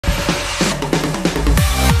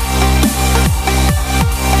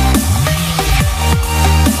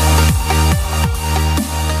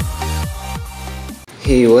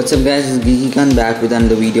Hey, what's up guys, it's Geeky back with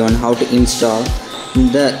another video on how to install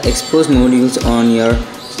the Xposed modules on your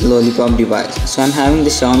Lollipop device. So I'm having the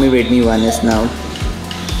Xiaomi Redmi 1S now,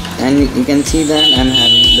 and you can see that I'm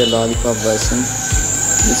having the Lollipop version.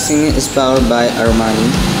 This thing is powered by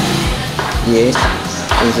Armani. Yes,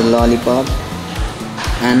 it's a Lollipop.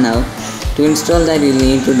 And now to install that, you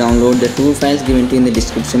need to download the two files given to you in the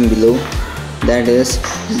description below. That is,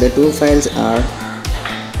 the two files are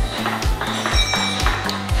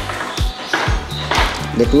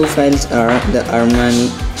the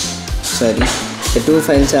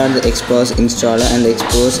Xposed installer and the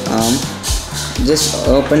Xposed ARM. Just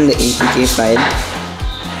open the APK file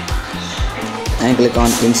and click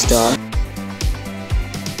on install.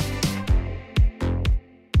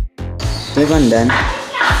 Click on done,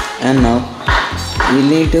 and now you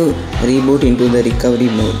need to reboot into the recovery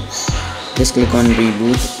mode. Just click on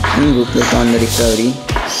reboot and go click on the recovery.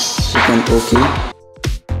 Click on OK.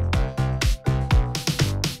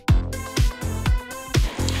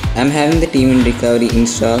 I'm having the team in recovery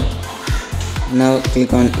install. Now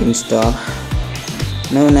click on install.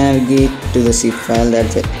 Now navigate to the zip file,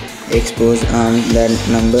 that's it. Xposed ARM, that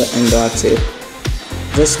number and .zip.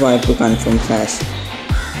 Just swipe to confirm flash.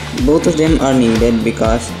 Both of them are needed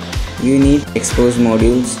because you need Xposed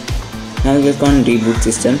modules. Now click on reboot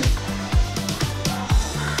system.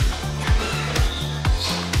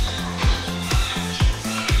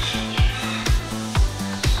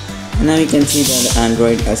 Now you can see that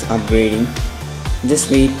Android is upgrading. Just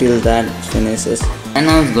wait till that finishes. And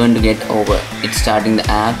now it's going to get over. It's starting the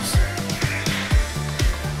apps.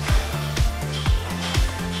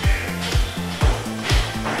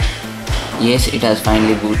 Yes, it has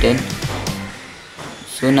finally booted.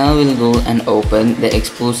 So now we'll go and open the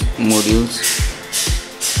Xposed modules.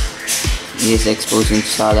 Yes, Xposed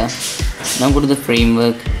installer. Now go to the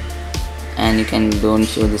framework, and you can don't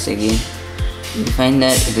show this again. You find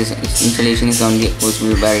that its installation is only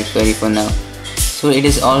possible by require for now. So it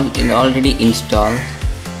is already installed.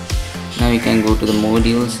 Now you can go to the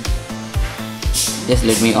modules. Just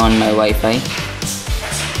let me on my Wi-Fi.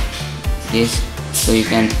 Yes, so you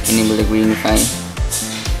can enable the green file.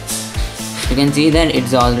 You can see that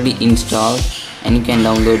it's already installed, and you can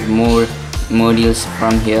download more modules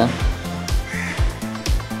from here.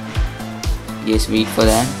 Just wait for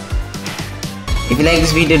that. If you like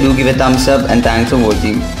this video, do give a thumbs up, and thanks for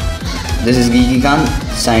watching. This is Geeky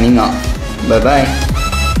signing off. Bye bye.